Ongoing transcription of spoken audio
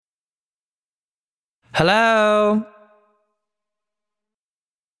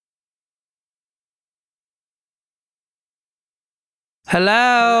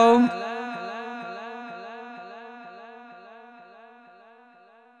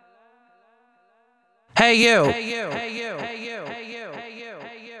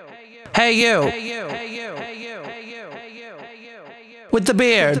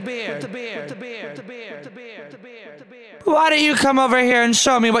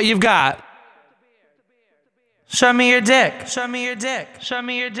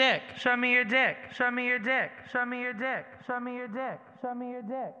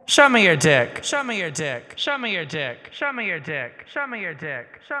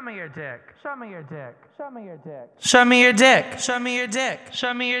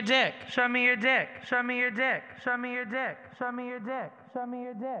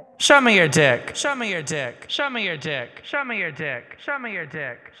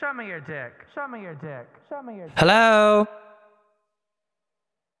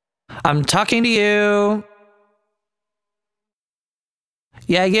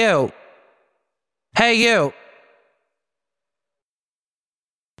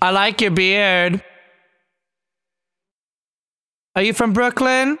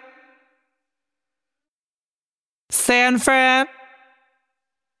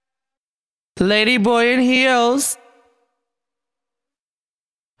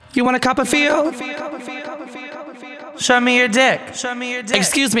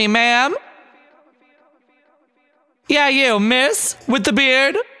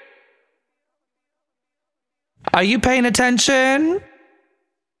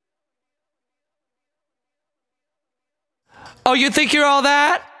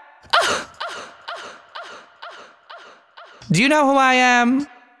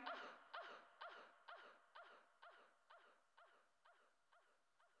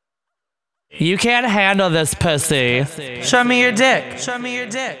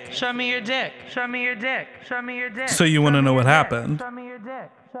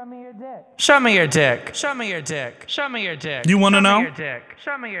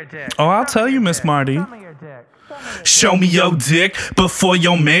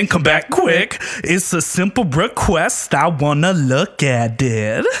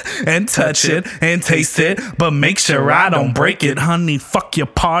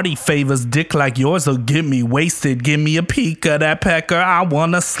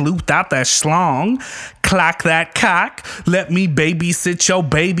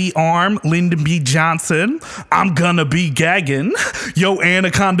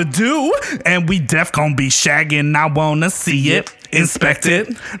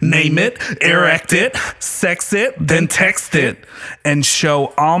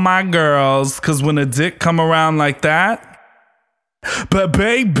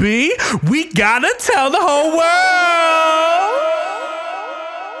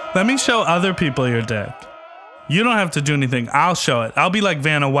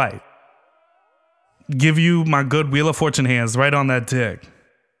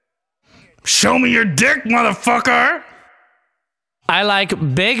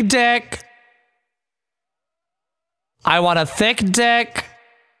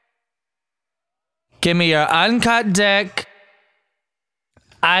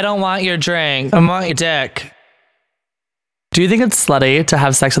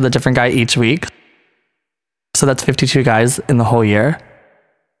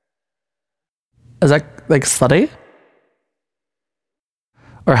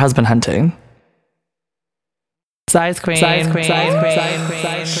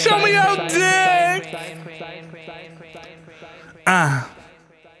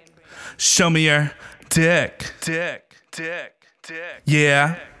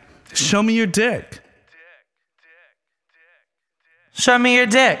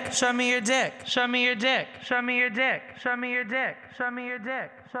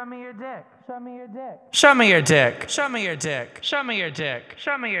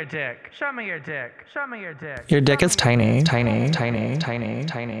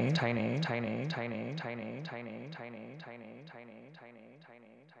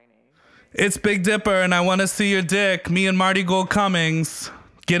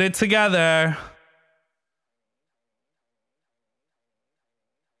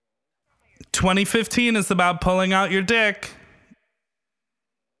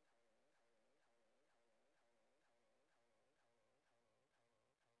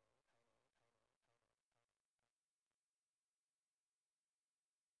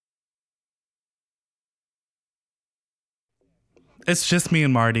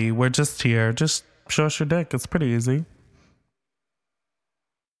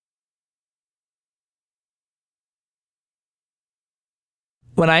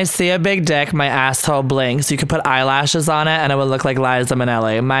When I see a big dick, my asshole blinks. You could put eyelashes on it and it would look like Liza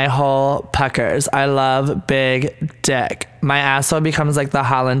Minnelli. My whole puckers. I love big dick. My asshole becomes like the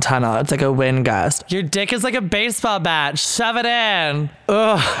Holland Tunnel. It's like a wind gust. Your dick is like a baseball bat. Shove it in.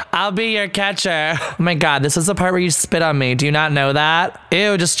 Ugh, I'll be your catcher. Oh my God, this is the part where you spit on me. Do you not know that?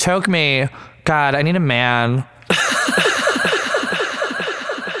 Ew, just choke me. God, I need a man.